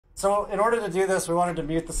So in order to do this, we wanted to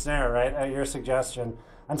mute the snare, right, at your suggestion.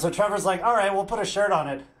 And so Trevor's like, all right, we'll put a shirt on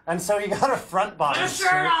it. And so he got a front bottom shirt. Put a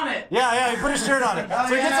shirt on it! Yeah, he put a shirt on it.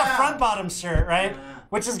 So he gets a front bottom shirt, right?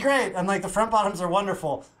 Which is great. And like the front bottoms are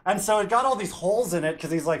wonderful. And so it got all these holes in it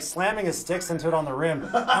because he's like slamming his sticks into it on the rim.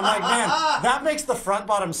 I'm like, man, that makes the front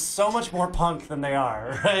bottoms so much more punk than they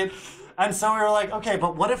are, right? And so we were like, okay,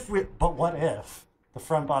 but what if the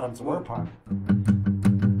front bottoms were punk?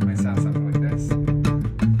 Might sound something like this. I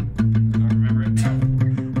don't remember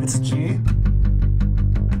it. It's G,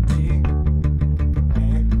 G, A,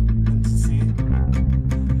 and C.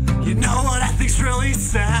 You know what I think's really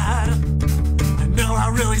sad? I know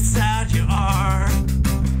how really sad you are.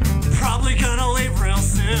 Probably gonna leave real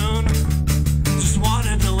soon. Just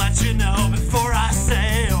wanted to let you know before I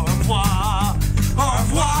say au revoir. Au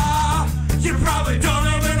revoir. You probably don't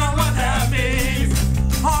even know what that means.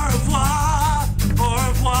 Au revoir. Au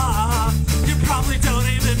revoir. You probably don't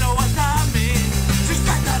even know what that means. Just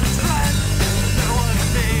like that it's friend. You know what I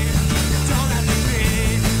mean. You don't have to be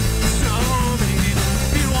so mean.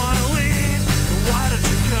 If you wanna leave, why don't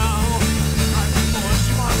you go? Right before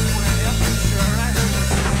she walks away, I'm pretty sure I heard her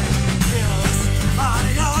say, adios,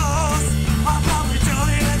 adios. I probably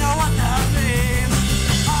don't even know what that means.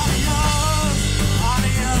 Adios,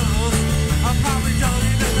 adios. I probably don't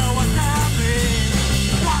even know what that means.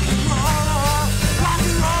 Rock and roll, rock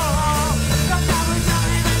and roll. I probably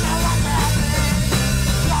don't even know what that means.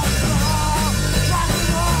 Rock and roll, rock and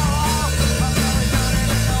roll. I probably don't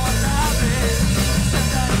even know what that means. Said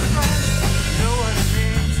that in French, you know what it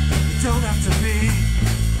means. You don't have to be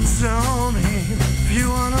so mean. If you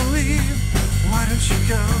wanna leave, why don't you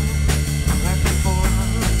go? Right before I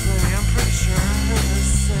say, I'm pretty sure I heard her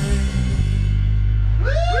say.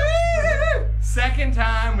 Second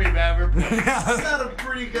time we've ever played. That sounded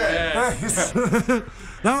pretty good. Yes.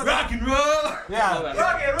 No, Rock and roll! Yeah.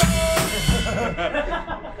 Rock and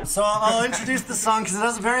roll! So I'll introduce the song because it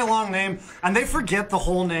has a very long name, and they forget the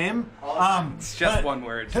whole name. It's just one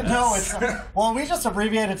word. No, it's well, we just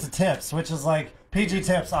abbreviate it to TIPS, which is like PG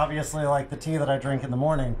Tips, obviously, like the tea that I drink in the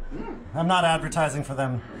morning. I'm not advertising for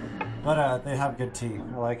them, but they have good tea.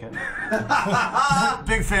 I like it.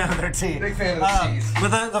 Big fan of their tea. Big fan of the teas.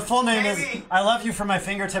 But the full name is Baby. "I Love You from My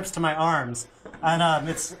Fingertips to My Arms," and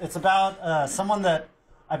it's about someone that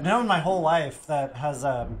I've known my whole life that has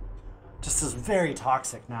just is very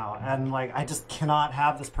toxic now, and like I just cannot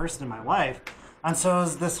have this person in my life. And so it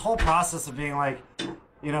was this whole process of being like,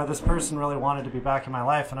 you know, this person really wanted to be back in my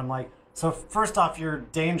life, and I'm like, so first off, you're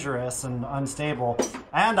dangerous and unstable,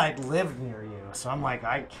 and I live near you, so I'm like,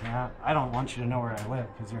 I don't want you to know where I live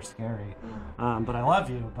because you're scary, but I love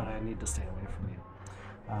you, but I need to stay away from you.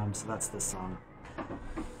 So that's this song.